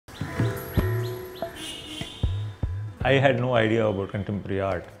I had no idea about contemporary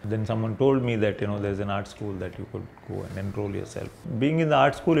art. Then someone told me that there's an art school that you could go and enroll yourself. Being in the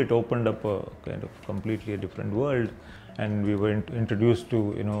art school, it opened up a kind of completely a different world, and we were introduced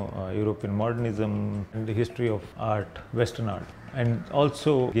to European modernism and the history of art, Western art, and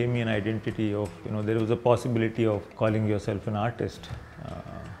also gave me an identity of there was a possibility of calling yourself an artist.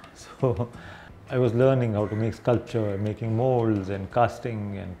 So I was learning how to make sculpture, making molds and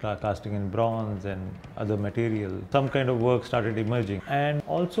casting in bronze and other materials. Some kind of work started emerging, and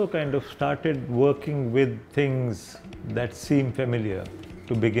also kind of started working with things that seem familiar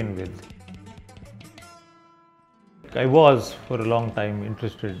to begin with. I was for a long time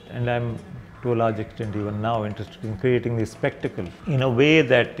interested, and I'm to a large extent even now interested in creating this spectacle in a way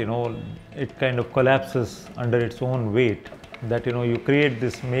that it kind of collapses under its own weight. That you create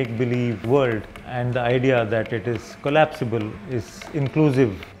this make-believe world, and the idea that it is collapsible, is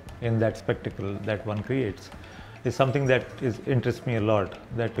inclusive in that spectacle that one creates, is something that interests me a lot.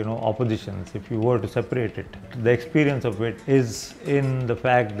 That oppositions, if you were to separate it, the experience of it is in the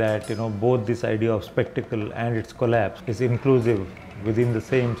fact that both this idea of spectacle and its collapse is inclusive within the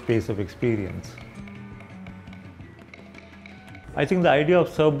same space of experience. I think the idea of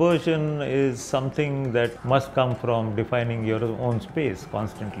subversion is something that must come from defining your own space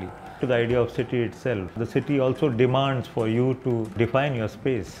constantly. To the idea of city itself, the city also demands for you to define your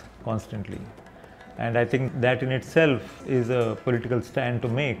space constantly. And I think that in itself is a political stand to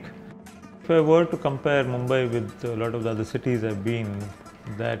make. If I were to compare Mumbai with a lot of the other cities I've been,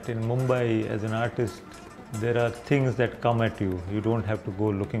 that in Mumbai as an artist, there are things that come at you. You don't have to go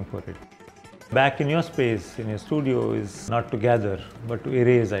looking for it. Back in your space, in your studio, is not to gather, but to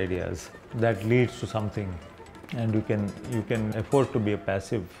erase ideas. That leads to something, and you can afford to be a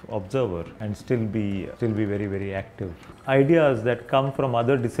passive observer and still be very, very active. Ideas that come from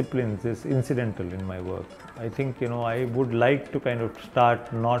other disciplines is incidental in my work. I think I would like to kind of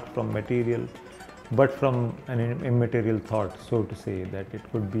start not from material, but from an immaterial thought, so to say. That it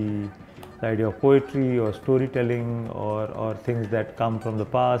could be the idea of poetry or storytelling or things that come from the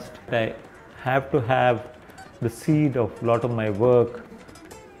past. I have to have the seed of a lot of my work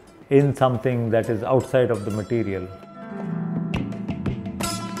in something that is outside of the material.